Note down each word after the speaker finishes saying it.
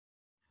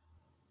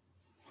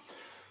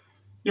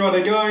You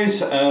right there,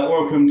 guys?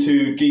 Welcome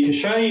to Geeker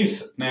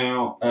Shaves.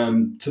 Now,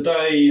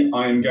 today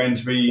I'm going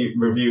to be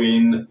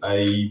reviewing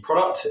a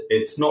product.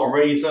 It's not a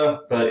razor,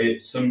 but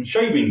it's some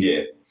shaving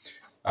gear.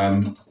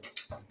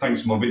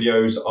 Thanks to my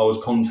videos, I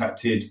was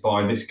contacted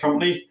by this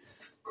company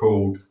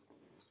called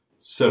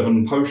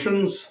 7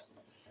 Potions,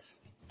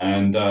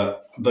 and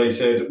they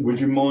said, would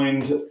you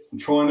mind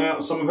trying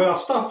out some of our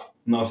stuff?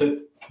 And I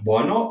said,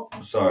 why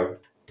not? So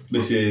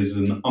this is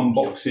an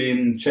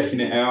unboxing,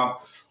 checking it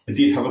out. I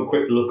did have a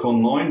quick look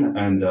online,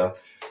 and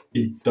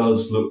it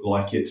does look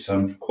like it's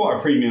quite a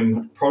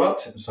premium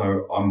product,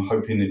 so I'm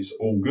hoping it's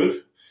all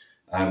good.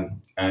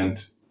 And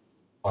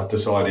I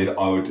decided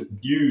I would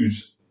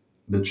use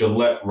the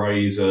Gillette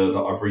razor that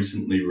I've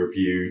recently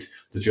reviewed,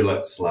 the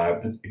Gillette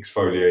Slab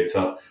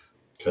Exfoliator,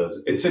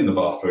 because it's in the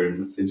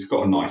bathroom, it's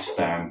got a nice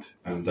stand,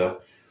 and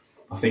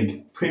I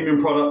think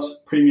premium product,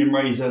 premium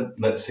razor,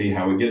 let's see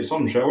how it gets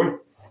on, shall we?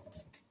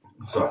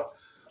 So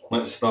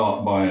let's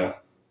start by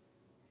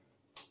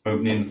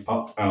opening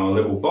up our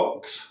little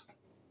box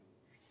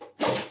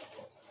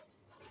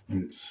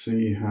and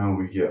see how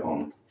we get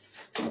on.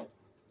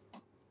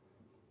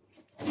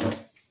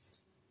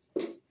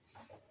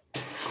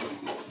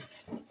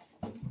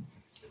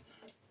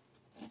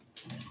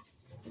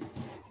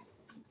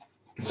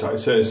 So it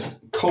says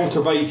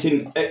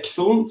cultivating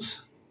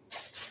excellence.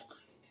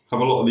 Have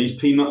a lot of these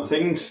peanut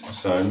things,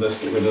 so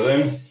let's get rid of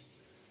them.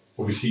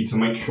 Obviously, to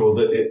make sure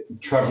that it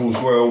travels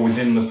well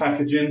within the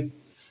packaging.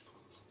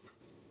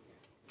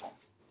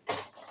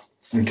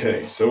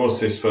 Okay, so what's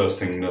this first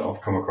thing that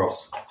I've come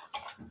across?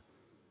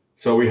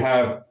 So we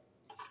have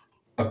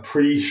a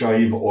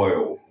pre-shave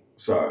oil.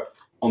 So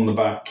on the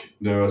back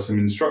there are some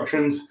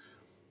instructions. It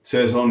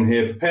says on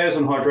here, prepares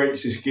and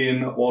hydrates your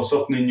skin while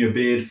softening your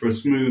beard for a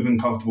smooth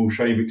and comfortable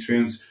shave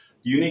experience.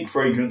 Unique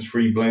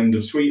fragrance-free blend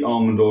of sweet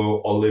almond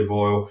oil, olive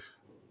oil,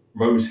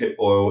 rosehip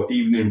oil,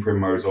 evening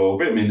primrose oil,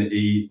 vitamin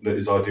E that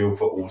is ideal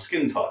for all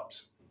skin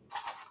types.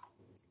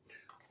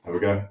 There we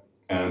go.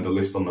 And a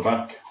list on the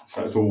back.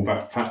 So it's all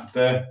packed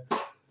there.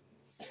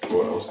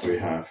 What else do we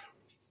have?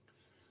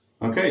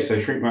 Okay, so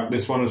shrink wrap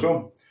this one as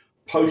well.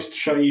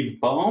 Post-shave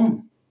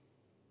balm.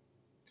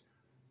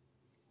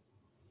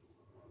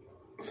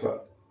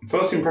 So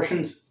first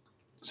impressions,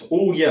 it's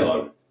all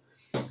yellow.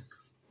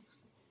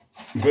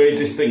 Very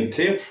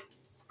distinctive.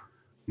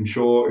 I'm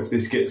sure if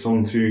this gets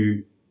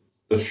onto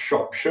the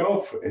shop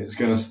shelf, it's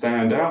going to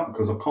stand out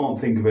because I can't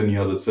think of any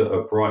others that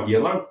are bright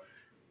yellow.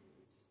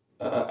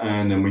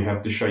 And then we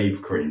have the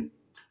shave cream.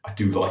 I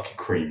do like a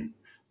cream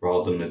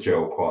rather than a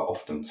gel quite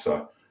often,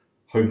 so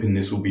hoping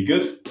this will be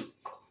good.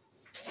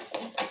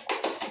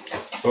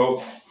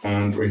 Oh,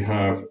 and we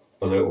have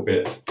a little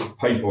bit of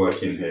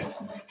paperwork in here.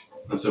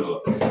 Let's have a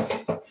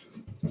look.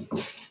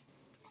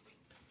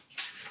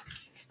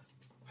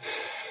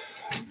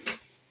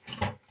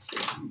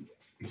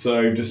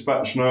 So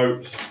dispatch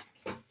notes,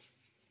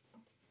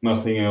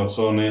 nothing else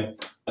on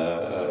it.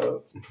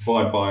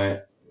 Provided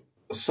by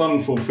Sun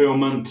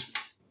Fulfillment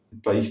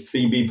based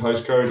BB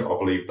postcode. I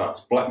believe that's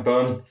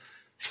Blackburn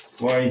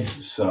way.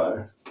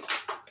 So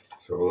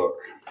let's have a look.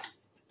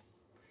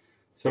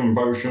 7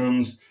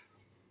 Potions.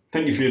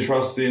 Thank you for your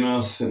trust in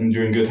us, and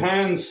you're in good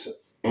hands.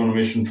 We're on a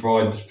mission to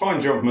provide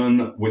fine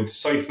gentlemen with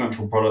safe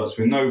natural products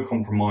with no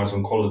compromise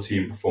on quality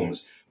and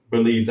performance. We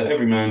believe that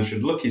every man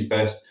should look his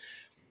best.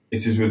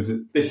 It is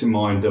with this in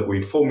mind that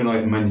we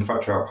formulate and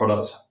manufacture our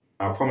products.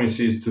 Our promise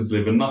is to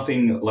deliver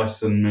nothing less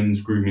than men's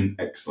grooming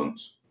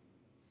excellence.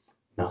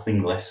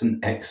 Nothing less than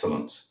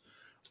excellence.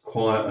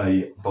 Quite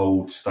a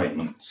bold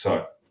statement.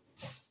 So,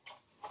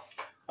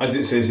 as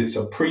it says, it's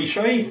a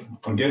pre-shave.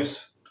 I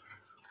guess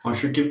I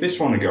should give this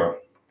one a go.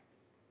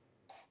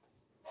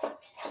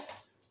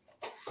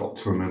 Got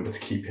to remember to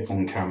keep it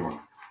on camera.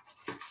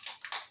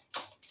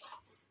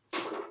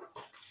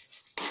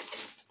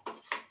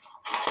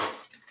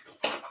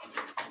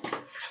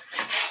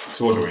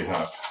 So what do we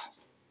have?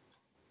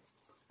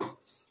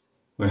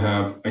 We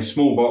have a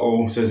small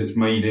bottle, says it's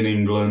made in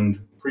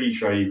England,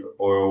 pre-shave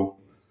oil,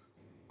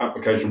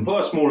 application,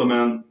 apply a small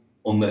amount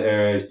on the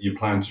area you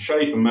plan to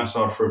shave and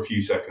massage for a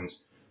few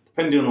seconds.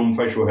 Depending on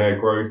facial hair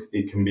growth,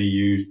 it can be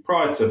used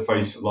prior to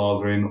face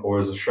lathering or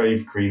as a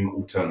shave cream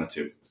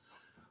alternative.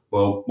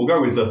 Well, we'll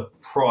go with the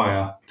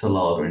prior to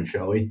lathering,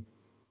 shall we?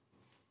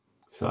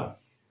 So,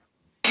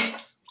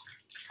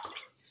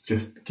 let's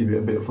just give it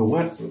a bit of a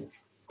wet.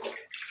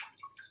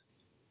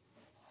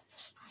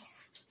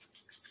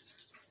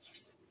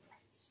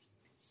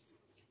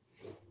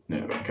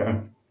 There we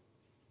go.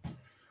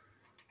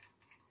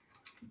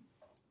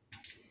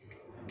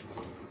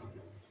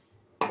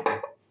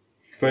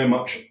 Very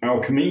much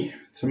alchemy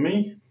to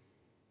me.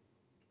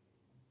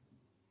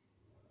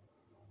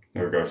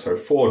 There we go, so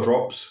 4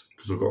 drops,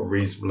 because I've got a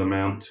reasonable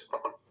amount.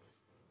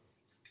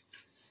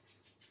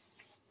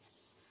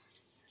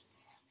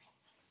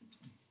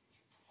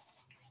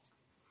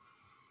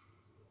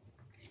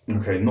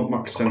 Okay, not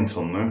much scent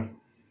on there,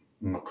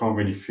 and I can't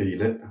really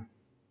feel it.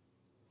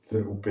 A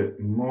little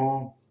bit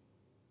more.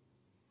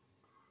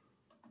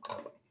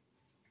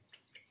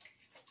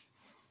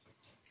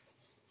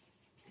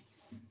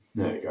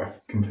 There you go,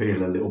 can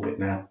peel a little bit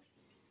now.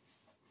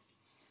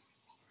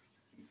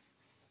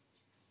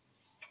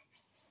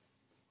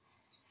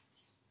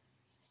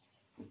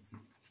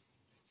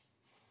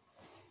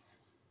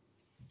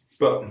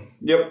 But,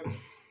 yep,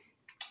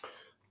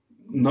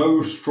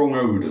 no strong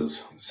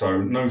odours,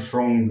 so no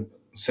strong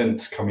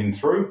scents coming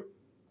through.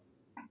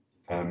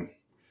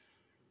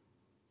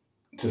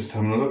 Just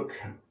having a look.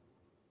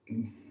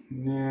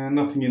 Yeah,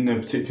 nothing in there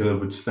particular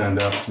would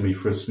stand out to me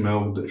for a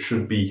smell that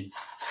should be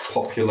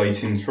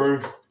populating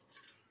through.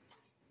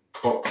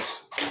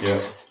 Box, yeah.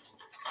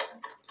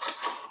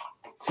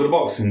 So the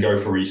box can go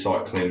for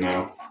recycling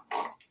now.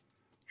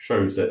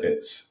 Shows that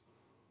it's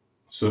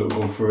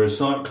suitable for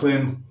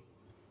recycling,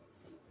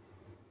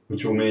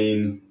 which will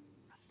mean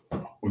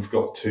we've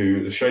got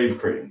to the shave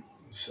cream.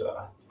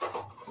 So,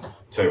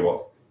 tell you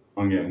what,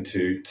 I'm going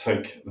to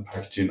take the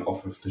packaging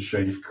off of the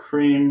shave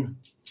cream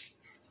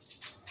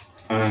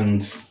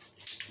and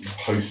the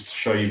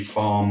post-shave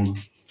balm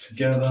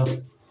together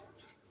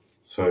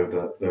so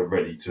that they're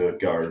ready to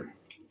go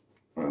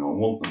when I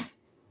want them.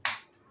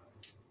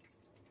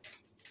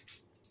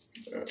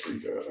 There we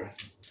go.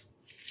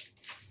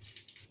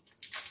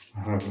 I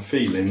have a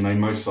feeling they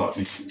most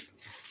likely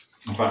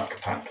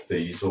backpack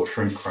these or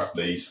shrink wrap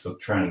these for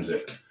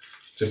transit,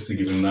 just to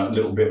give them that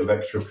little bit of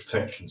extra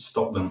protection,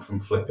 stop them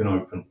from flipping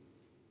open.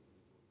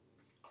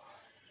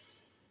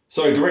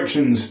 So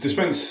directions: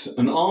 dispense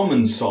an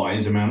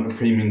almond-size amount of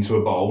cream into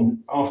a bowl.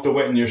 After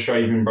wetting your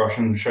shaving brush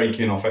and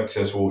shaking off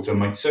excess water,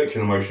 make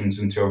circular motions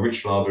until a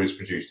rich lather is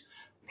produced.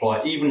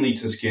 Apply evenly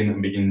to the skin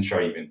and begin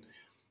shaving.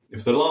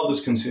 If the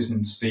lather's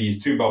consistency is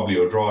too bubbly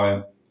or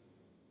dry,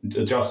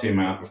 adjust the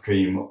amount of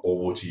cream or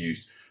water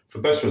used. For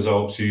best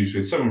results, use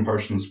with 7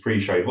 portions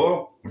pre-shave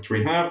oil, which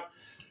we have,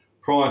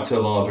 prior to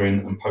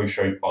lathering, and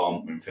post-shave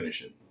balm when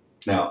finishing.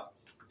 Now,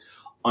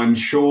 I'm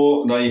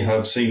sure they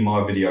have seen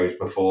my videos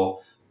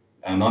before,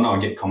 and I know I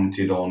get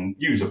commented on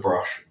use a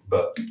brush,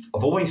 but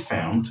I've always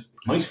found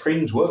most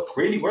creams work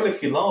really well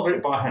if you lather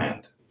it by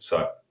hand.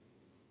 So,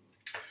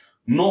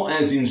 not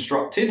as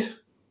instructed.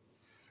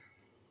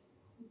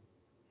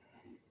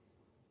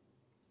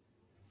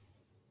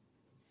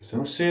 Is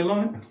there a seal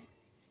on it?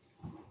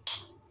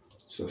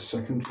 It's a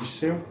secondary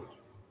seal.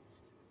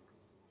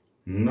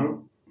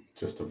 No,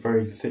 just a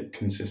very thick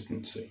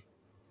consistency.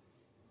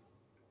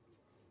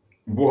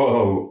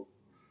 Whoa!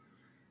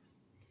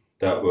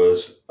 That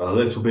was a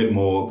little bit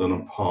more than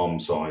a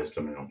palm-sized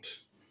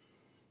amount,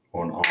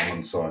 or an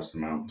almond-sized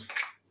amount.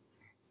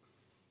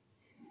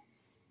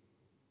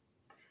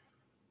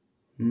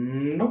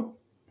 Nope.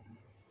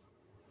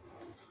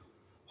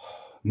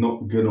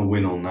 Not gonna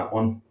win on that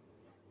one.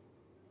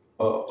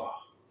 Oh.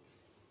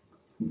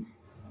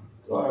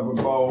 Do I have a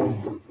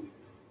bowl?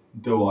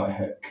 Do I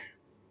heck?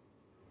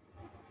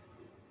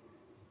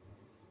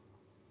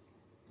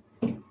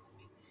 Oh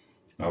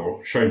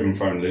well, shaving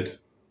foam lid.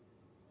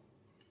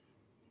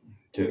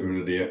 Get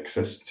rid of the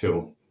excess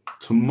till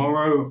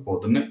tomorrow or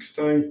the next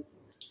day.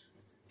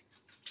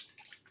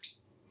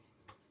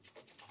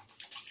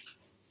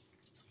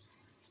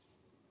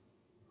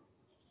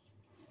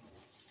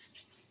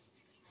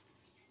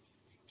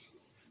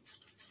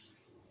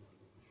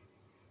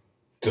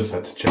 Just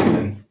had to check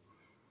in.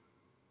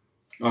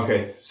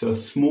 Okay, so a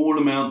small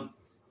amount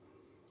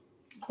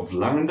of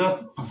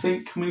lavender, I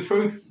think, coming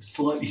through,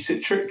 slightly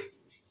citric.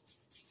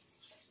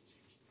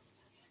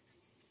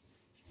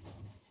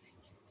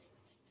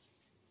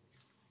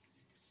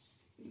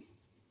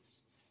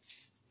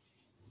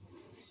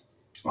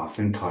 I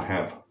think I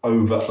have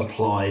over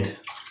applied.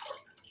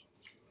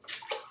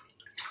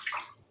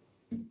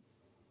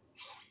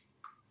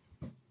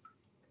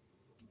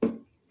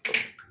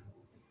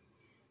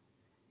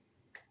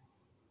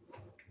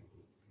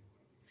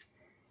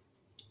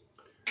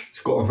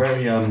 It's got a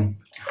very,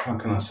 how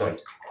can I say,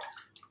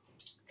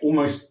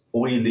 almost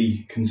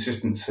oily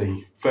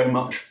consistency, very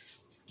much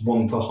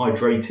one for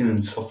hydrating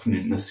and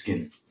softening the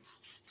skin.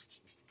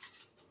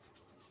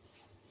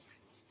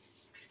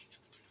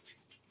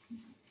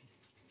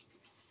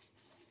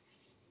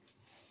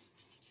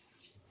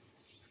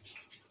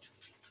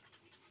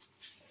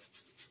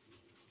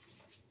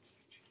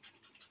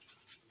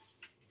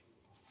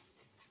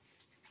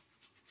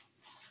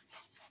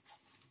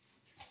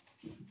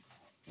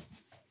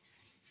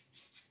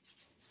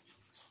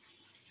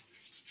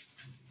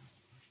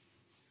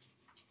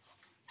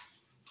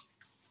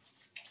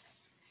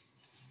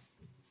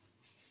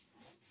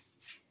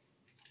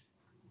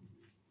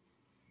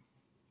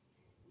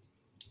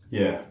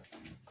 Yeah.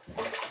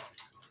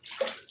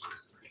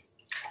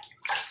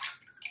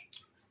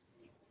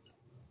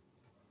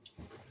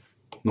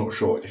 Not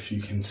sure if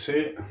you can see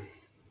it,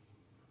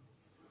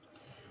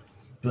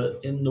 but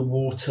in the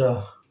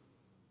water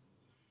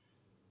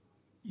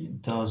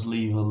it does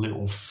leave a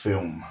little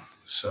film,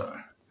 so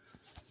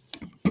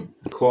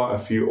quite a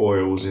few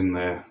oils in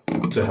there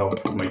to help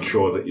make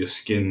sure that your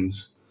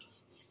skin's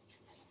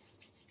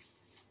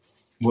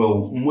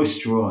well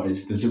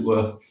moisturised, as it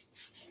were.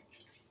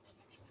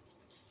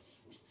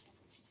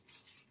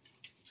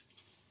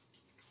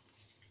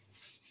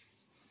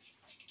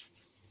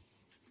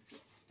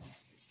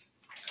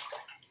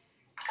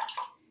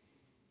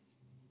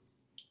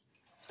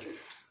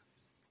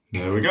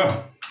 There we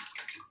go.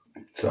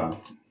 So,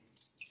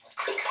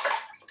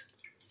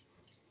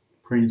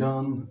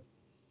 pre-done,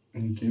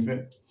 and give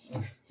it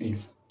a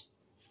shave.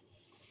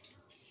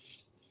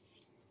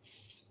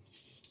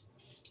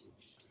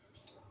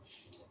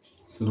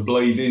 So the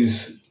blade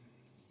is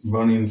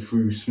running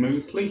through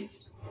smoothly.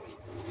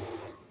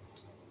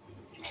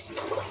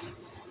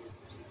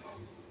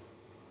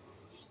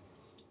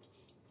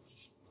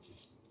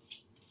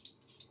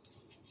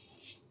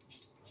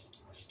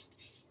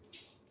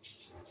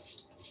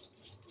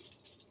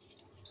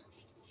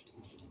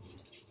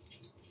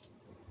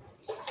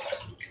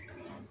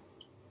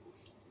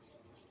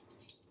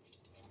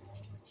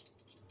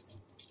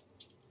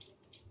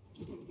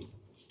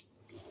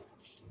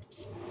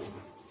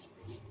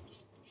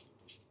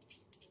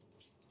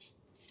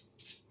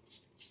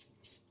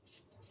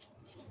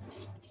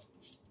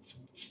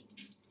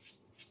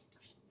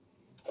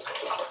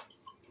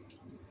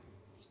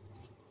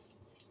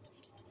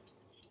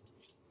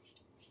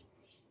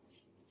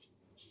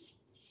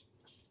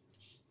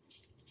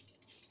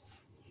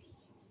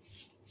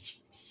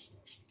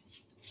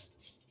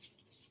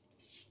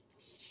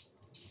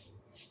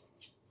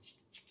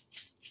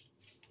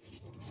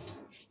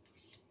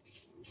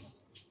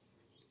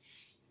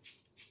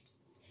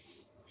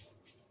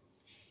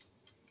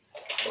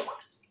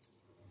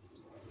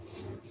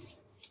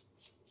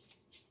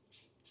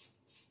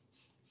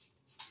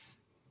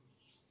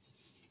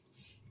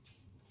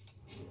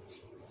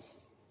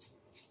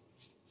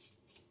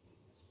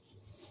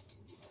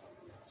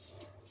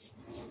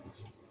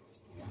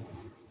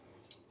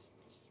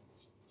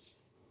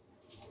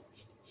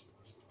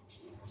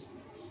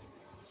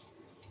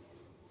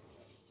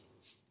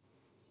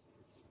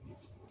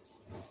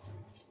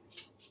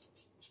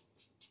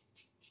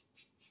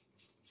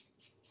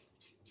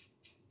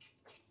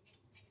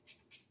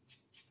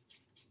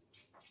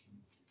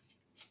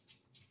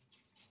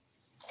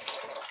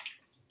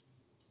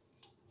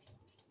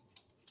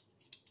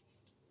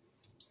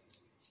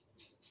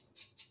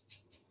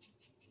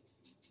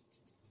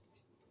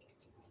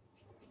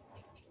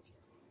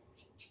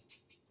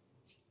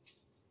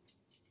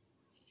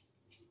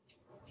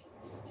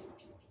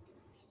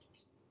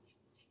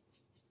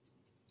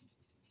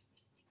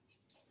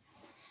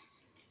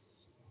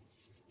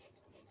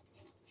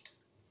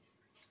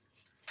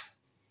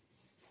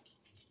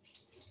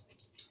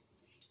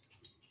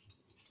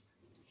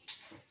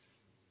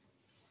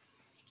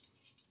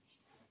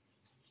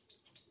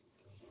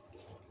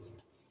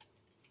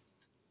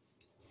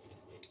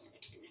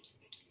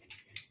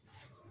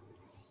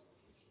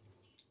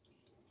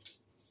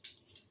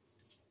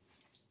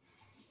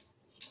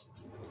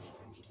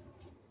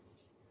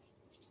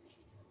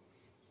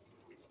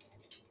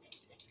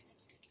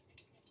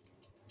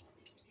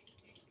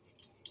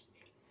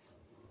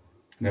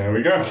 There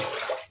we go.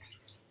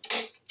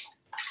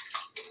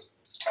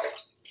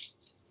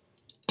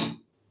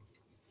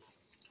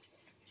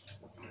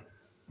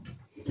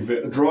 Give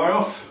it a dry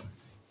off.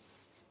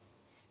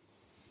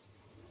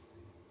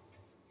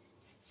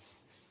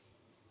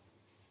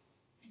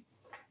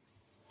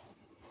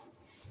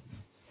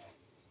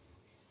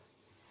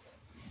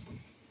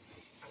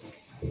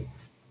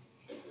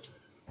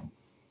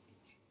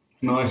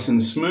 Nice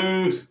and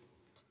smooth,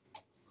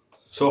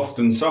 soft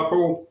and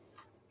supple.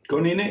 Got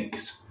any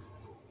nicks?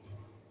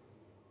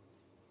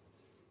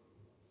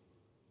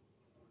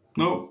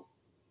 Nope,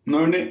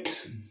 no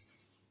nicks.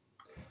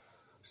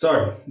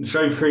 So, the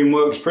shave cream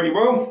works pretty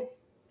well.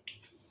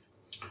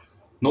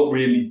 Not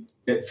really,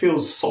 it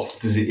feels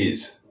soft as it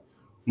is.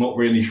 Not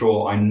really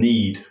sure I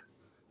need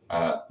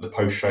the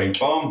post-shave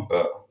balm,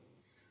 but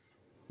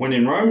when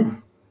in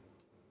Rome.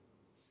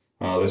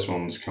 Oh, this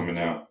one's coming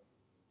out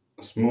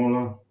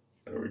smaller.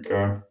 There we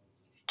go.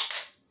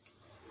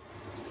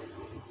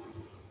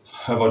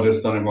 Have I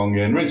just done it wrong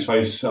again? Rinse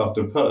face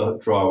after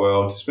dry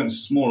well. Dispense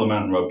a small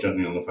amount and rub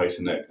gently on the face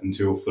and neck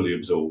until fully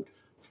absorbed.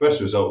 For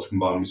best results,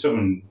 combine with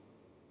 7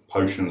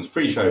 potions,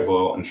 pre-shave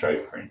oil and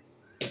shave cream.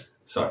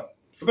 So,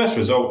 for best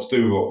results,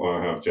 do what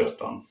I have just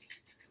done.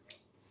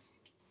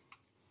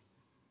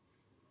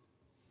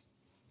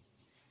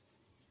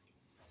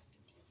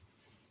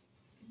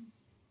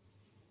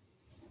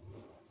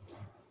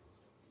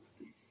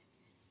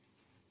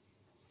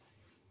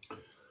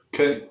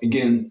 Okay,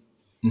 again,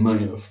 may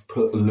have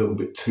put a little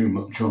bit too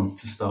much on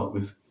to start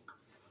with.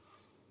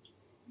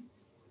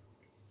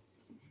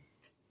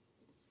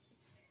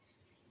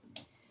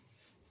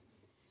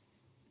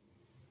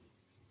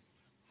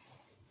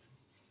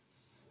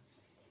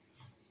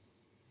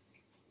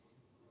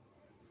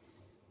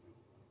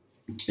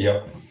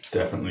 Yep,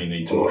 definitely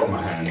need to wash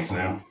my hands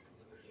now.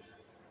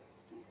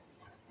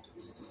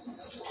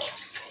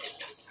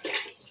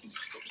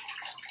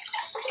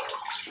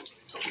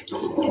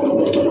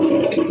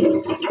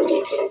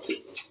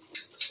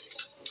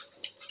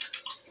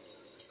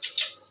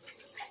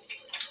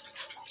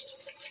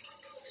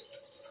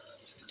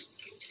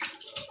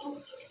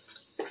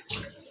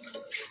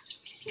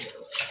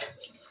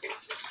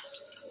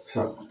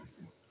 So,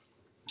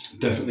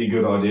 definitely a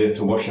good idea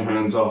to wash your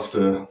hands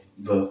after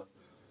the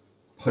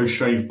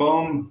post-shave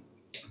balm.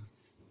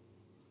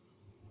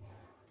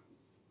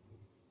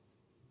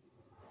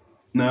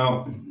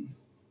 Now,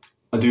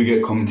 I do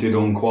get commented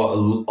on quite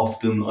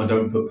often I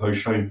don't put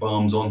post-shave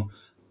balms on.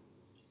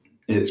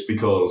 It's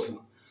because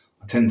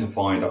I tend to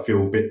find I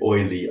feel a bit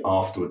oily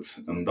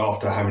afterwards, and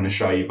after having a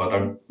shave I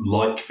don't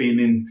like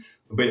feeling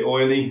a bit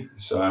oily.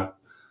 So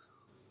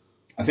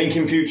I think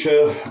in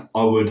future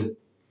I would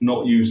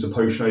not use the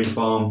post-shave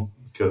balm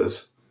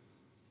because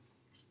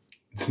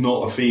it's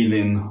not a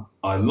feeling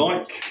I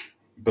like,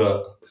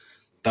 but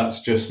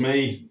that's just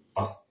me.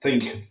 I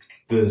think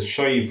the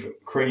shave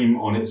cream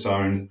on its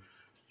own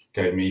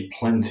gave me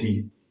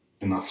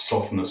enough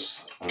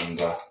softness,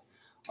 and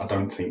I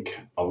don't think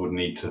I would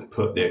need to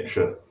put the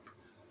extra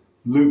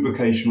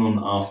lubrication on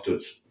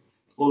afterwards.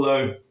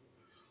 Although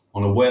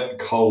on a wet,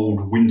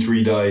 cold,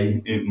 wintry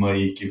day, it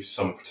may give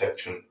some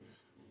protection.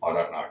 I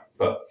don't know,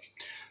 but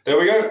there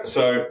we go.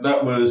 So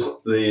that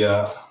was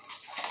the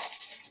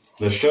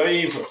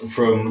shave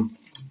from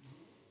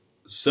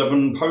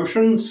 7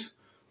 Potions.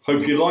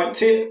 Hope you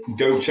liked it.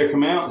 Go check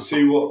them out,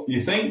 see what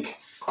you think.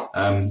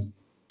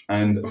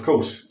 And of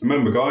course,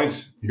 remember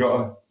guys, you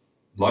gotta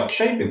like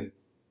shaving.